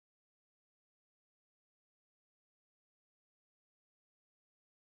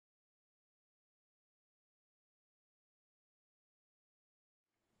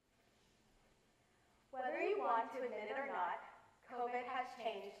want to admit it or not, COVID has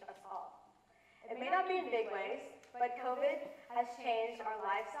changed us all. It may not be in big ways, but COVID has changed our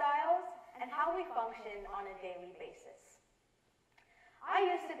lifestyles and how we function on a daily basis. I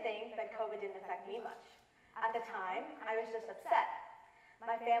used to think that COVID didn't affect me much. At the time, I was just upset.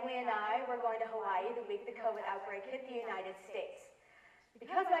 My family and I were going to Hawaii the week the COVID outbreak hit the United States.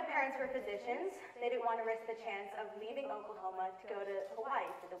 Because my parents were physicians, they didn't want to risk the chance of leaving Oklahoma to go to Hawaii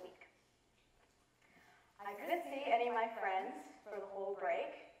for the week. I couldn't see any of my friends for the whole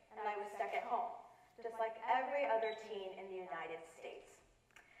break, and I was stuck at home, just like every other teen in the United States.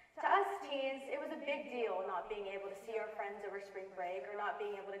 To us teens, it was a big deal not being able to see our friends over spring break or not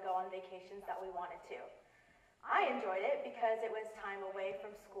being able to go on vacations that we wanted to. I enjoyed it because it was time away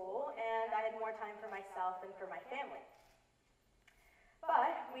from school and I had more time for myself and for my family.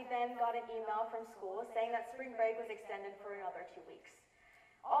 But we then got an email from school saying that spring break was extended for another 2 weeks.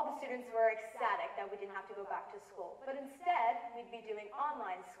 All the students were ecstatic that we didn't have to go back to school, but instead we'd be doing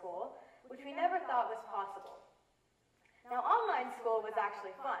online school, which we never thought was possible. Now, online school was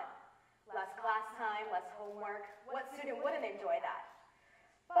actually fun. Less class time, less homework. What student wouldn't enjoy that?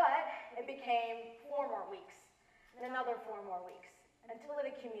 But it became 4 more weeks, and another 4 more weeks, until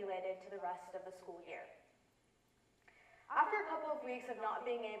it accumulated to the rest of the school year. After a couple of weeks of not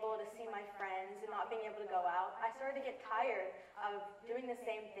being able to see my friends and not being able to go out, I started to get tired of doing the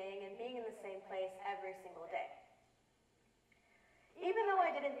same thing and being in the same place every single day. Even though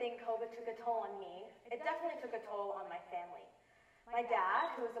I didn't think COVID took a toll on me, it definitely took a toll on my family. My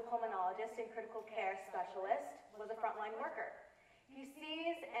dad, who was a pulmonologist and critical care specialist, was a frontline worker. He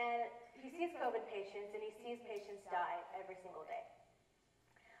sees COVID patients and he sees patients die every single day.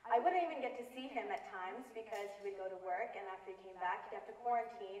 I wouldn't even get to see him at times because he would go to work and after he came back, he'd have to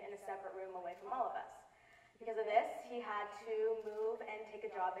quarantine in a separate room away from all of us. Because of this, he had to move and take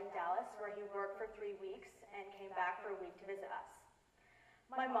a job in Dallas where he worked for 3 weeks and came back for a week to visit us.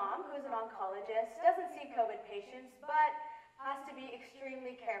 My mom, who's an oncologist, doesn't see COVID patients, but has to be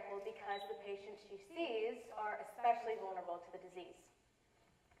extremely careful because the patients she sees are especially vulnerable to the disease.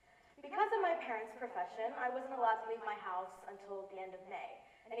 Because of my parents' profession, I wasn't allowed to leave my house until the end of May,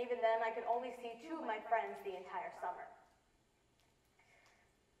 and even then I could only see 2 of my friends the entire summer.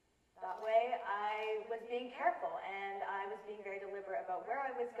 That way, I was being careful, and I was being very deliberate about where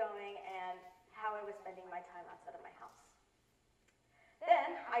I was going and how I was spending my time outside of my house.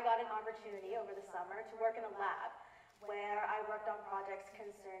 Then, I got an opportunity over the summer to work in a lab where I worked on projects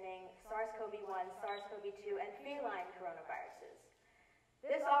concerning SARS-CoV-1, SARS-CoV-2, and feline coronaviruses.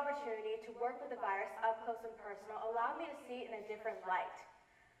 This opportunity to work with the virus up close and personal allowed me to see it in a different light.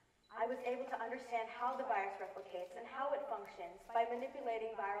 I was able to understand how the virus replicates and how it functions by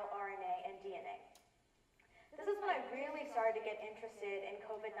manipulating viral RNA and DNA. This is when I really started to get interested in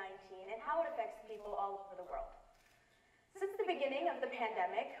COVID-19 and how it affects people all over the world. Since the beginning of the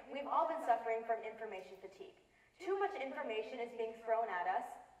pandemic, we've all been suffering from information fatigue. Too much information is being thrown at us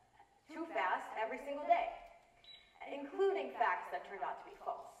too fast every single day, including facts that turned out to be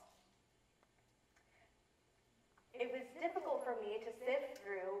false. It was difficult for me to sift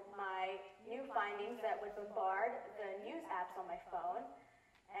through my new findings that would bombard the news apps on my phone,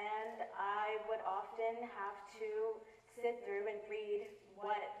 and I would often have to sit through and read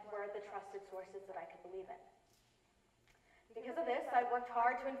what were the trusted sources that I could believe in. Because of this, I worked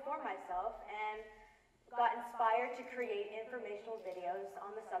hard to inform myself and got inspired to create informational videos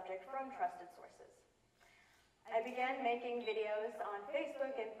on the subject from trusted sources. I began making videos on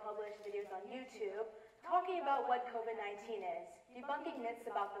Facebook and published videos on YouTube talking about what COVID-19 is, debunking myths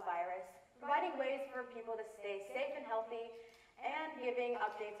about the virus, providing ways for people to stay safe and healthy, and giving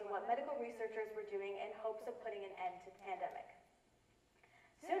updates on what medical researchers were doing in hopes of putting an end to the pandemic.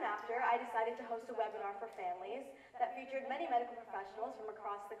 Soon after, I decided to host a webinar for families that featured many medical professionals from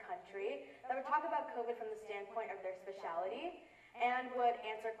across the country that would talk about COVID from the standpoint of their specialty and would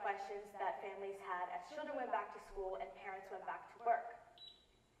answer questions that families had as children went back to school and parents went back to work.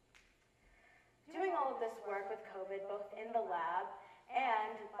 Doing all of this work with COVID, both in the lab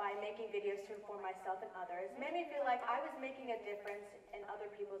and by making videos to inform myself and others, made me feel like I was making a difference in other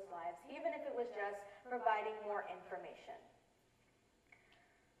people's lives, even if it was just providing more information.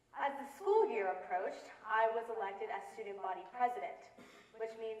 As the school year approached, I was elected as student body president,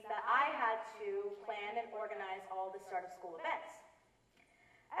 which means that I had to plan and organize all the start of school events.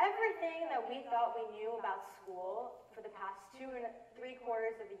 Everything that we thought we knew about school for the past 2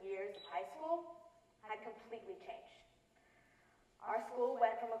 3/4 of the years of high school had completely changed. Our school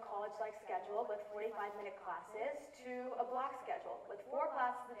went from a college-like schedule with 45-minute classes to a block schedule with 4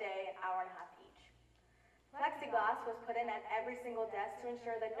 classes a day, an hour and a half each. Plexiglass was put in at every single desk to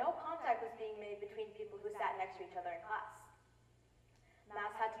ensure that no contact was being made between people who sat next to each other in class.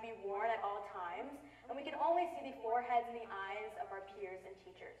 Masks had to be worn at all times, and we could only see the foreheads and the eyes of our peers and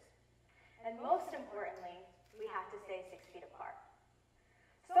teachers. And most importantly, we had to stay 6 feet apart.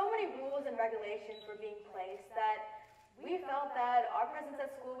 So many rules and regulations were being placed that we felt that our presence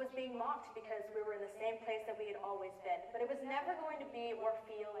at school was being mocked because we were in the same place that we had always been, but it was never going to be or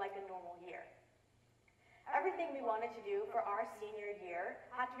feel like a normal year. Everything we wanted to do for our senior year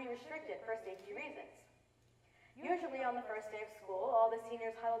had to be restricted for safety reasons. Usually on the first day of school, all the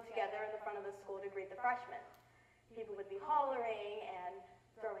seniors huddled together in the front of the school to greet the freshmen. People would be hollering and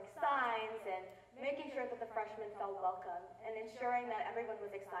throwing signs and making sure that the freshmen felt welcome and ensuring that everyone was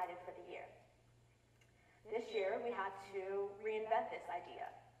excited for the year. This year, we had to reinvent this idea.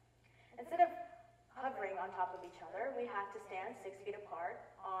 Instead of hovering on top of each other, we had to stand 6 feet apart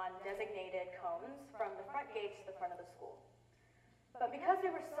on designated cones from the front gate to the front of the school. But because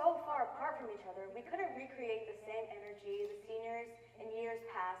we were so far apart from each other, we couldn't recreate the same energy the seniors in years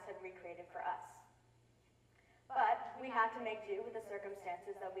past had recreated for us. But we had to make do with the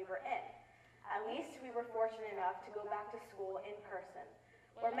circumstances that we were in. At least we were fortunate enough to go back to school in person,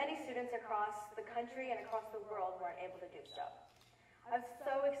 where many students across the country and across the world weren't able to do so. I was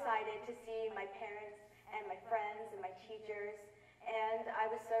so excited to see my parents and my friends and my teachers, and I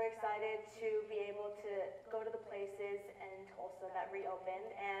was so excited to be able to go to the places in Tulsa that reopened,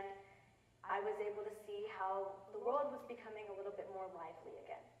 and I was able to see how the world was becoming a little bit more lively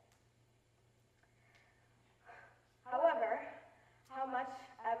again. However, how much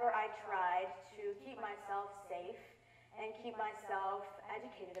ever I tried to keep myself safe and keep myself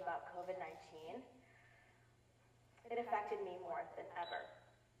educated about COVID-19, it affected me more than ever.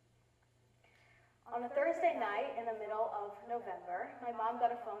 On a Thursday night in the middle of November, my mom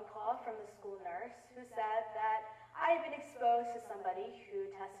got a phone call from the school nurse who said that I had been exposed to somebody who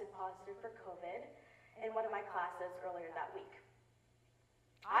tested positive for COVID in one of my classes earlier that week.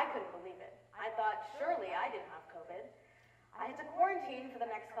 I couldn't believe it. I thought, surely I didn't have COVID. I had to quarantine for the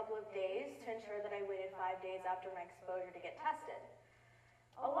next couple of days to ensure that I waited 5 days after my exposure to get tested.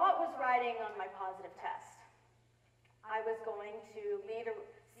 A lot was riding on my positive test. I was going to lead a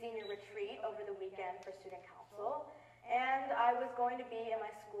senior retreat over the weekend for student council, and I was going to be in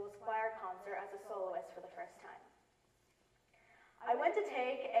my school's choir concert as a soloist for the first time. I went to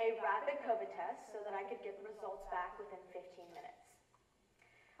take a rapid COVID test so that I could get the results back within 15 minutes.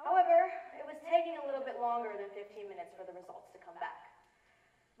 However, it was taking a little bit longer than 15 minutes for the results to come back.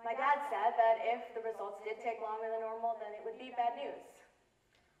 My dad said that if the results did take longer than normal, then it would be bad news.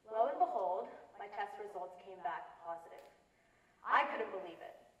 Lo and behold, my test results came back positive. I couldn't believe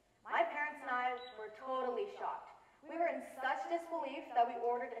it. My parents and I were totally shocked. We were in such disbelief that we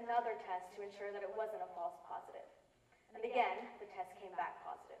ordered another test to ensure that it wasn't a false positive. And again, the test came back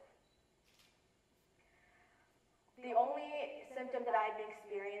positive. The only symptom that I'd been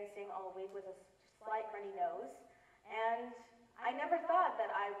experiencing all week was a slight runny nose, and I never thought that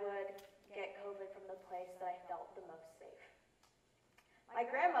I would get COVID from the place that I felt the most safe. My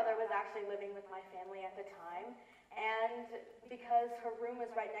grandmother was actually living with my family at the time, and because her room was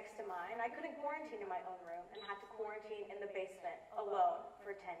right next to mine, I couldn't quarantine in my own room and had to quarantine in the basement alone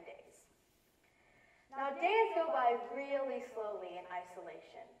for 10 days. Now, days go by really slowly in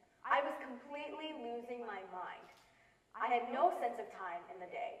isolation. I was completely losing my mind. I had no sense of time in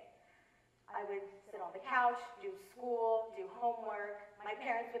the day. I would sit on the couch, do school, do homework. My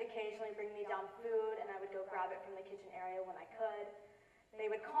parents would occasionally bring me down food, and I would go grab it from the kitchen area when I could.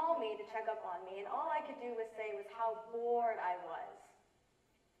 They would call me to check up on me, and all I could do was say was how bored I was.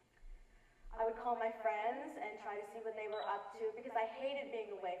 I would call my friends and try to see what they were up to because I hated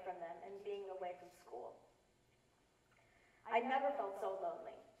being away from them and being away from school. I never felt so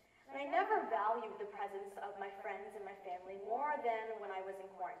lonely. And I never valued the presence of my friends and my family more than when I was in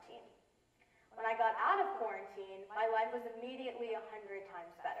quarantine. When I got out of quarantine, my life was immediately 100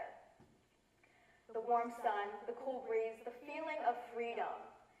 times better. The warm sun, the cool breeze, the feeling of freedom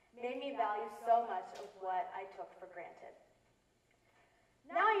made me value so much of what I took for granted.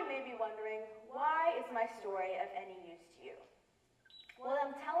 Now you may be wondering, why is my story of any use to you? Well,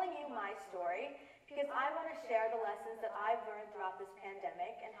 I'm telling you my story because I want to share the lessons that I've learned throughout this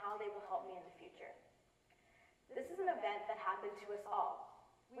pandemic and how they will help me in the future. This is an event that happened to us all.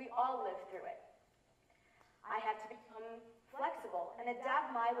 We all lived through it. I had to become flexible and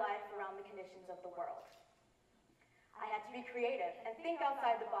adapt my life around the conditions of the world. I had to be creative and think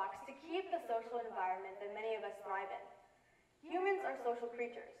outside the box to keep the social environment that many of us thrive in. Humans are social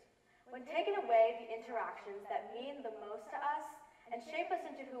creatures. When taken away the interactions that mean the most to us and shape us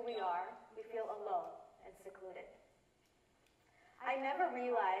into who we are, we feel alone and secluded. I never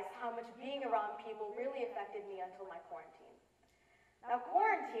realized how much being around people really affected me until my quarantine. Now,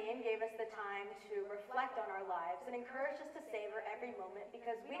 quarantine gave us the time to reflect on our lives and encouraged us to savor every moment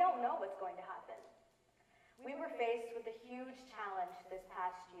because we don't know what's going to happen. We were faced with a huge challenge this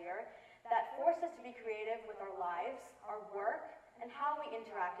past year that forced us to be creative with our lives, our work, and how we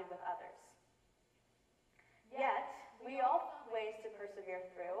interacted with others. Yet, we all found ways to persevere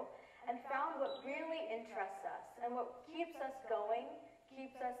through and found what really interests us and what keeps us going,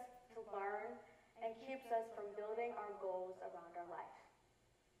 keeps us to learn, and keeps us from building our goals around our life.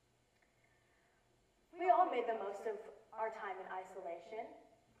 We all made the most of our time in isolation,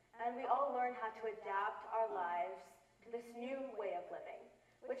 and we all learned how to adapt our lives to this new way of living,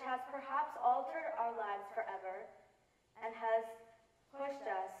 which has perhaps altered our lives forever and has pushed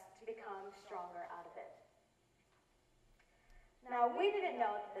us to become stronger out of it. Now, we didn't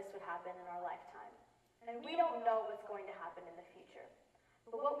know that this would happen in our lifetime, and we don't know what's going to happen in the future.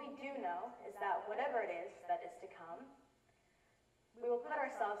 But what we do know is that whatever it is that is to come, we will put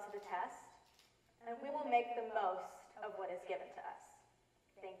ourselves to the test, and we will make the most of what is given to us.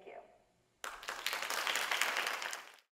 Thank you.